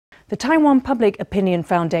The Taiwan Public Opinion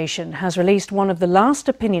Foundation has released one of the last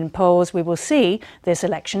opinion polls we will see this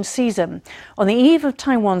election season. On the eve of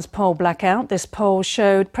Taiwan's poll blackout, this poll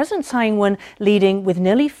showed President Tsai Ing-wen leading with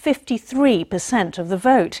nearly 53% of the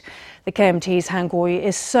vote. The KMT's Han Kuo-yu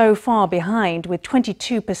is so far behind, with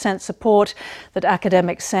 22% support, that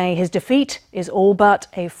academics say his defeat is all but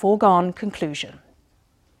a foregone conclusion.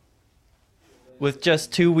 With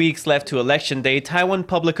just 2 weeks left to Election Day, Taiwan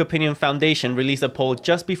Public Opinion Foundation released a poll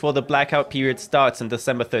just before the blackout period starts on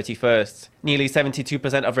December 31st. Nearly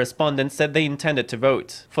 72% of respondents said they intended to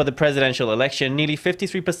vote. For the presidential election, nearly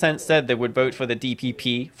 53% said they would vote for the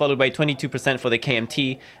DPP, followed by 22% for the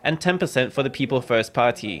KMT and 10% for the People First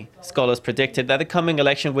Party. Scholars predicted that the coming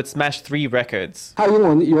election would smash 3 records.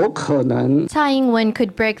 Tsai Ing-wen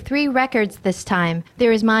could break 3 records this time.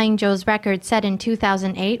 There is Ma Ying-jeou's record set in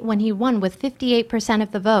 2008 when he won with 58%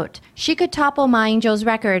 of the vote. She could topple Ma Ying-jeou's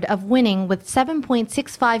record of winning with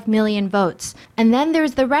 7.65 million votes. And then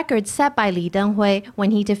there's the record set by Lee Teng-hui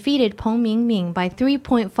when he defeated Peng Ming-min by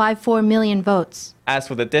 3.54 million votes. As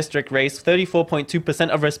for the district race, 34.2%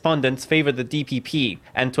 of respondents favored the DPP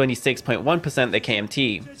and 26.1% the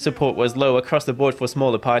KMT. Support was low across the board for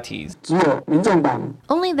smaller parties.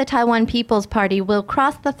 Only the Taiwan People's Party will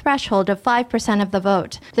cross the threshold of 5% of the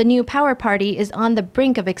vote. The new power party is on the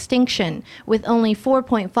brink of extinction, with only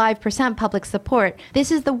 4.5% public support.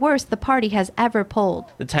 This is the worst the party has ever polled.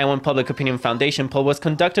 The Taiwan Public Opinion Foundation poll was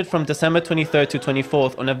conducted from December 23rd to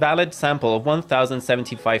 24th on a valid sample of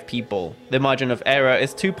 1,075 people. The margin of error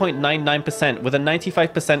is 2.99% with a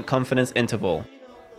 95% confidence interval.